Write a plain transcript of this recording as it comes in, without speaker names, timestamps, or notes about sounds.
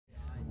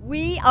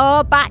We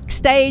are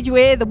backstage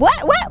with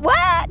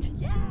Wet.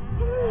 Yeah.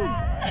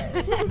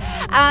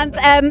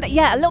 And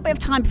yeah, a little bit of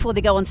time before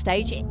they go on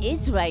stage. It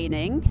is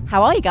raining.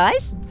 How are you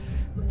guys?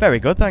 Very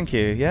good, thank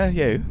you. Yeah,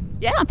 you?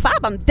 Yeah, I'm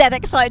fab. I'm dead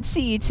excited to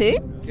see you too.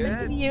 It's nice to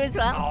Good. see you as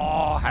well.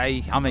 Oh,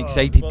 hey, I'm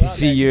excited to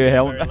see you,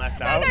 Helen. No.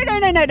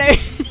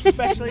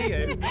 Especially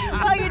you.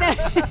 Well, you know,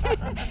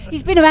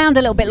 he's been around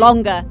a little bit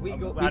longer. We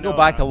go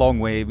back a long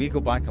way.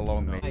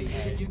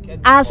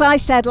 As I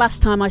said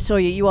last time I saw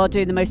you, you are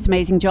doing the most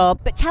amazing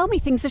job. But tell me,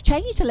 things have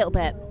changed a little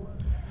bit.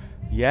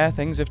 Yeah,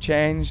 things have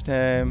changed.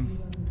 Yeah.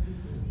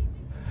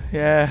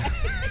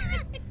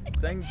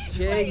 Things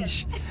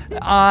change.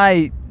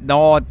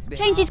 No.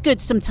 Change is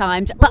good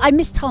sometimes, but I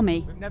miss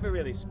Tommy. We've never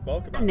really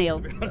spoke about And Neil.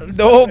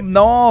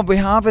 No, we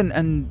haven't.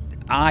 And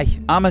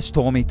I miss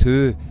Tommy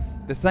too.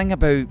 The thing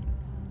about,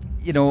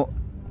 you know,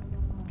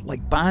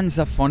 like bands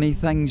are funny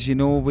things, you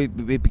know, we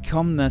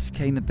become this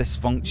kind of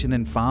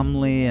dysfunctioning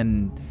family.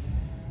 And,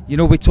 you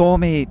know, with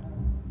Tommy,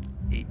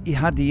 he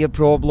had ear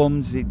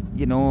problems,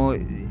 you know,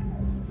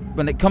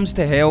 when it comes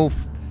to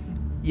health,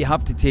 you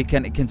have to take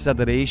into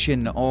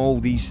consideration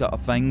all these sort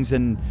of things.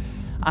 And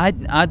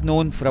I'd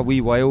known for a wee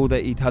while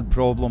that he'd had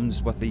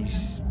problems with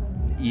his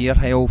ear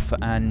health.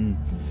 And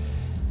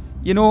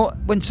you know,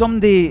 when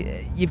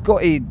somebody, you've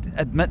got to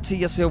admit to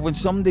yourself, when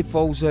somebody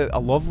falls out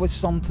of love with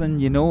something,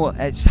 you know,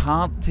 it's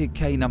hard to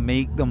kind of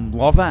make them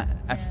love it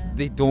if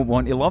they don't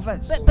want to love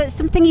it. But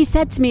something you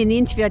said to me in the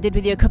interview I did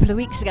with you a couple of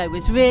weeks ago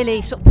was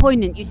really sort of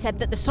poignant. You said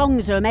that the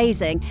songs are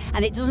amazing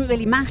and it doesn't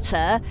really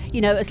matter,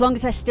 you know, as long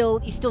as you're still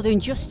doing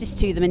justice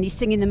to them and you're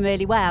singing them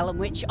really well, and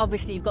which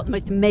obviously you've got the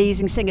most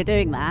amazing singer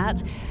doing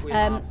that.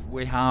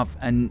 We have,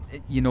 and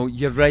you know,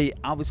 you're right,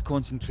 I was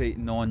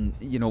concentrating on,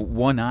 you know,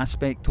 one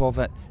aspect of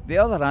it. The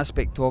other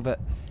aspect of it,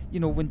 you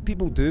know, when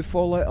people do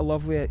fall out of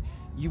love with it,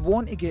 you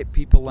want to get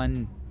people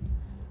in.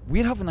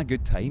 We're having a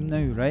good time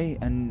now, right?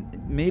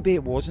 And maybe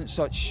it wasn't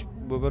such,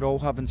 we were all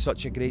having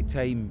such a great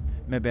time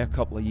maybe a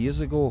couple of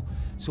years ago.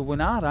 So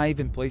when I arrive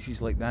in places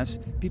like this,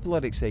 people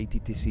are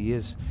excited to see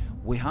us.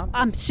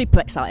 I'm super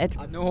excited.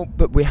 I know,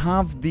 but we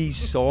have these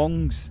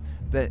songs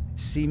that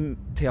seem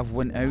to have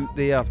went out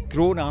there,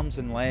 grown arms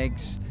and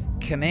legs,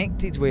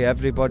 connected with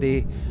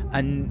everybody,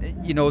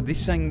 and you know, they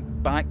sing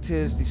back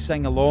to us, they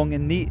sing along,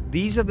 and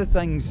these are the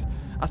things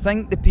I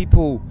think the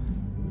people,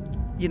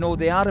 you know,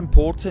 they are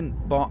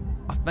important, but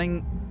I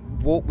think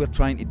what we're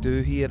trying to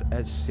do here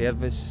is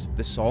service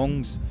the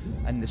songs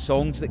and the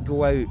songs that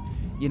go out.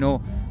 You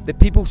know, the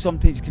people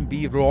sometimes can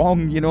be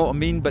wrong, you know what I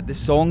mean, but the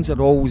songs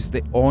are always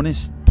the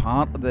honest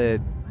part of the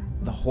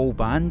whole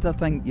band, I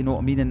think, you know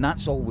what I mean, and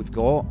that's all we've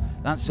got.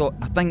 That's all.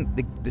 I think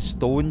the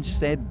Stones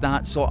said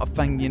that sort of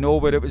thing, you know,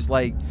 where it was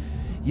like,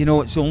 you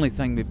know, it's the only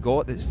thing we've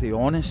got that's the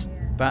honest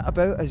bit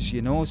about us,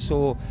 you know.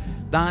 So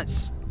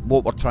that's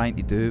what we're trying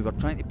to do. We're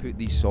trying to put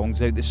these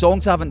songs out. The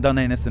songs haven't done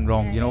anything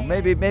wrong, you know.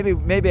 Maybe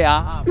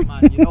I have,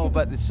 man, you know,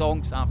 but the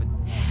songs haven't.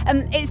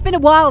 It's been a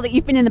while that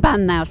you've been in the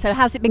band now, so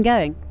how's it been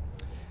going?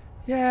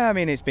 Yeah, I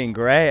mean, it's been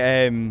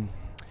great.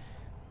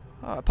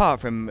 Apart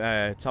from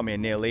Tommy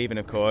and Neil leaving,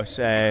 of course.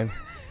 Yeah,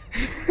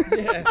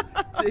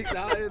 take that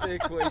out of the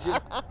equation.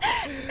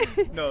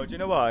 No, do you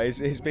know what?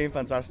 It's been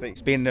fantastic.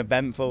 It's been an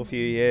eventful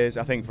few years,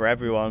 I think, for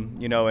everyone,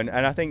 you know, and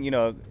I think, you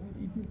know,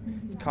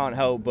 can't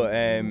help but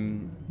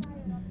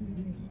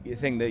you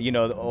think that, you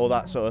know, all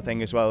that sort of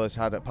thing as well has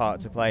had a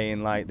part to play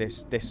in like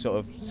this sort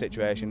of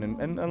situation,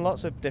 and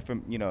lots of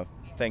different, you know,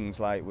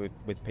 things like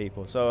with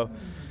people. So,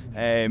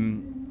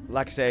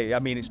 like I say, I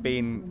mean, it's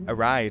been a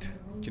ride.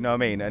 Do you know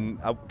what I mean? And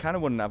I kind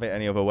of wouldn't have it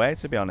any other way,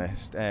 to be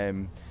honest.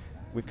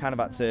 We've kind of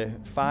had to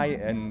fight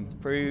and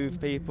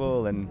prove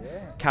people and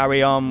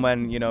carry on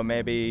when, you know,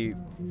 maybe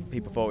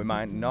people thought we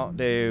might not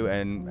do.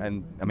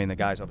 And I mean, the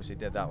guys obviously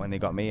did that when they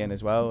got me in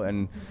as well.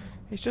 And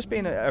it's just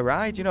been a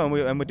ride, you know,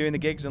 and we're doing the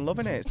gigs and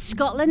loving it.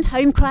 Scotland,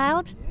 home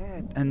crowd?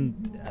 Yeah,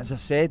 and as I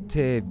said,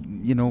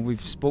 you know,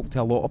 we've spoke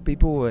to a lot of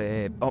people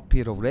up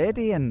here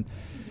already, and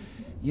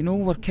you know,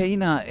 we're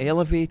kind of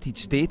elevated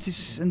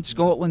status in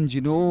Scotland, you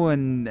know,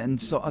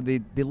 and sort of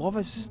they love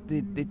us.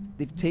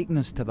 They've taken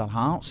us to their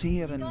hearts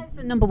here. And Guys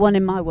are #1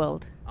 in my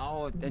world.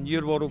 Oh, in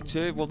your world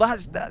too. Well,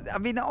 that. I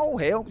mean, it all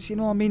helps, you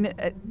know. I mean,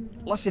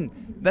 listen,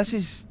 this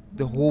is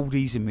the whole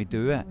reason we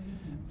do it.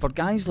 For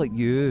guys like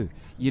you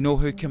know,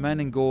 who come in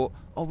and go,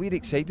 oh, we're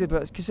excited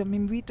about it, because I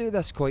mean, we do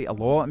this quite a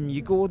lot, and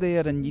you go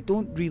there and you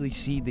don't really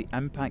see the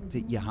impact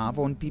that you have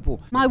on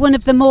people. Am I one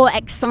of the more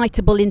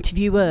excitable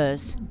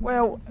interviewers?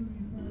 Well,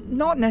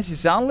 not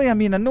necessarily. I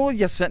mean, I know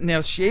you're sitting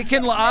there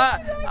shaking like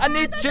that. I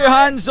need 2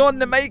 hands on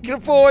the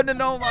microphone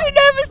and all that. I'm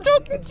so nervous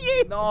talking to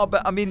you. No,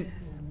 but I mean,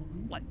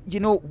 like,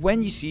 you know,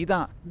 when you see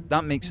that,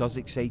 that makes us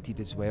excited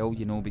as well,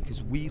 you know,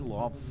 because we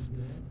love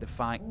the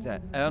fact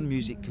that our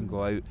music can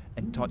go out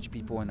and touch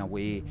people in a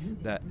way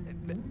that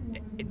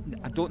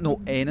I don't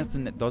know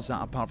anything that does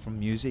that apart from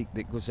music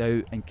that goes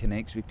out and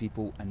connects with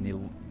people, and they,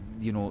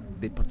 you know,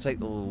 they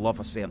particularly love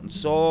a certain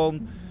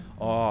song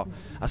or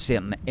a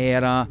certain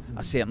era,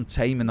 a certain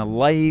time in their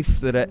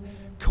life that it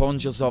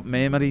conjures up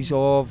memories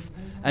of.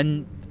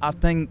 And I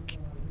think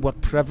we're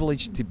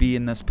privileged to be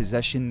in this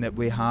position, that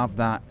we have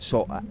that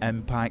sort of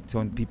impact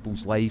on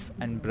people's life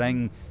and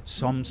bring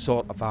some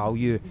sort of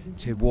value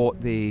to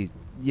what they,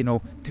 you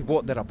know, to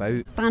what they're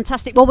about.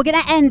 Fantastic. Well, we're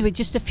going to end with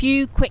just a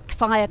few quick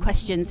fire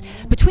questions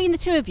between the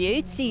two of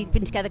you, to see you've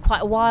been together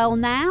quite a while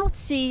now, to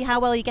see how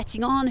well you're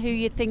getting on, who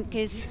you think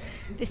is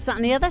this, that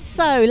and the other.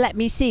 So let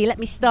me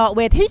start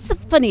with, who's the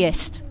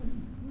funniest?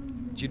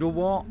 Do you know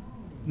what?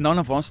 None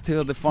of us two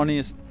are the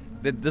funniest.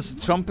 There's a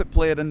trumpet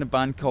player in the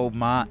band called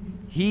Matt.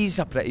 He's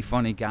a pretty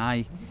funny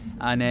guy,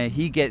 and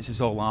he gets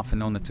us all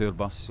laughing on the tour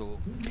bus. So,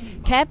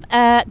 Kev,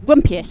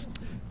 grumpiest?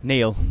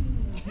 Neil.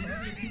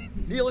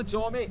 Neil and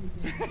Tommy.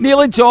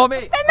 Neil and Tommy.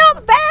 They're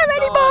not there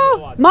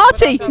anymore.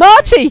 No.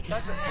 Marty.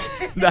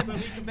 You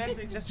can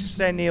basically just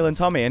say Neil and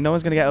Tommy, and no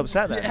one's going to get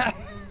upset then. Yeah.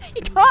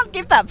 You can't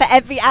give that for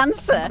every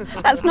answer.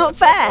 That's not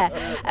fair.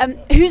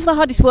 Who's the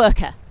hardest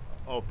worker?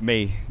 Oh,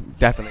 me,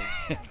 definitely.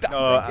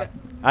 No,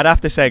 I'd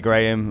have to say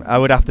Graham. I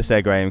would have to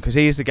say Graham, because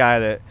he's the guy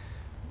that,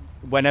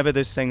 whenever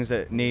there's things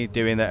that need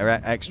doing that are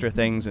extra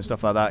things and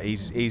stuff like that,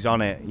 he's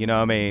on it. You know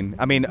what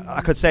I mean?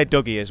 I could say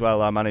Dougie as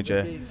well, our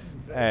manager,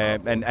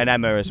 and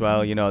Emma as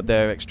well. You know,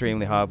 they're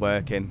extremely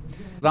hardworking.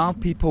 There are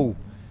people,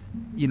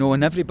 you know,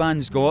 and every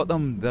band's got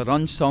them. They're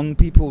unsung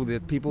people.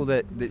 They're people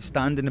that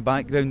stand in the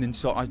background and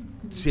sort of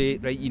say,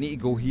 right, you need to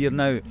go here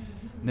now.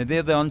 Now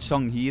they're the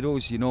unsung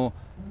heroes, you know.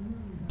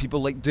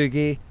 People like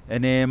Dougie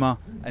and Emma,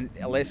 and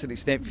to a lesser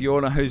extent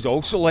Fiona, who's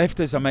also left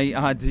us, I might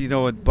add, you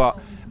know.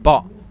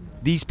 But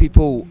these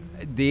people,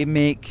 they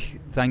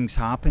make things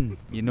happen,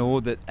 you know.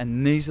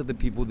 And these are the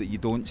people that you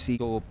don't see.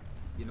 So,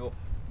 you know,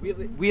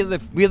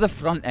 we're the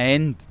front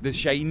end, the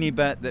shiny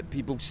bit that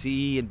people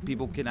see and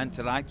people can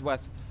interact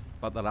with.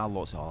 But there are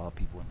lots of other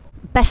people.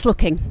 Best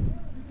looking?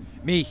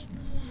 Me.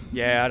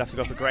 Yeah, I'd have to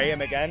go for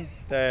Graham again.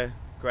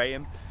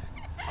 Graham.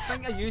 I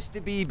think I used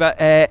to be, but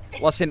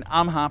listen,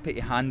 I'm happy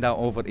to hand that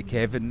over to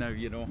Kevin now,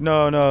 you know.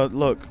 No,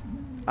 look,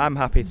 I'm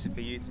happy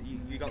for you.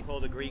 You got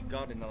called a Greek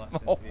god in the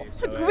last interview.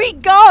 So,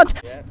 Greek god?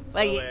 Yeah.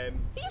 Well,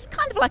 he's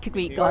kind of like a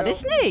Greek god,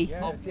 isn't he?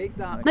 Yeah. I'll take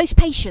that. Most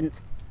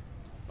patient?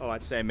 Oh,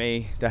 I'd say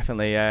me,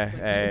 definitely,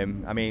 yeah.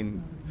 I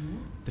mean,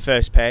 the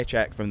first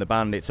paycheck from the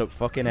band, it took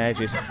fucking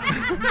ages.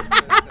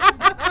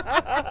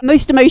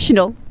 Most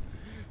emotional?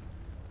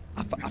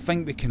 I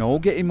think we can all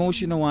get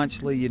emotional,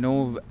 actually, you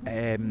know,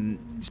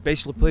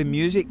 especially playing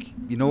music,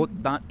 you know,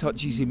 that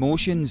touches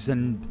emotions.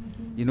 And,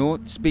 you know,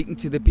 speaking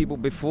to the people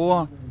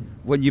before,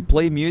 when you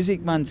play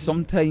music, man,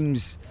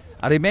 sometimes,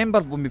 I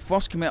remember when we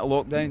first came out of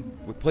lockdown,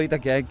 we played a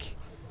gig.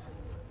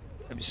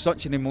 It was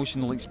such an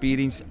emotional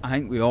experience. I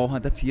think we all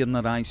had a tear in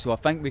our eyes, so I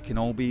think we can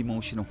all be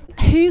emotional.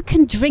 Who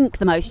can drink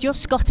the most? You're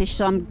Scottish,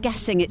 so I'm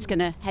guessing it's going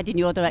to head in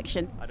your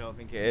direction. I don't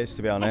think it is,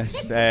 to be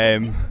honest.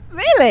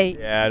 Really?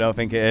 Yeah, I don't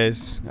think it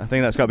is. I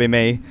think that's got to be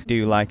me.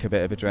 Do like a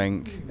bit of a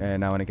drink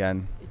now and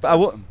again.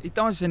 But It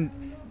does,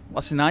 and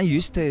listen, I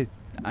used to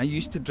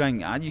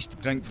drink. I used to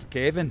drink for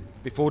Kevin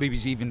before he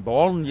was even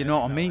born, you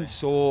know what I mean?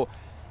 So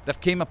there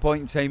came a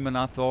point in time when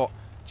I thought,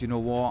 do you know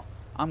what?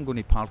 I'm going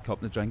to park up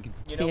the drinking.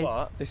 You know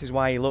what? This is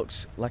why he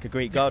looks like a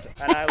Greek god,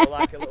 and I look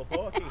like a little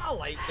porky. I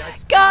like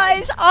that.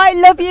 Guys, I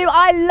love you.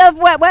 I love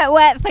Wet, Wet,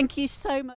 Wet. Thank you so much.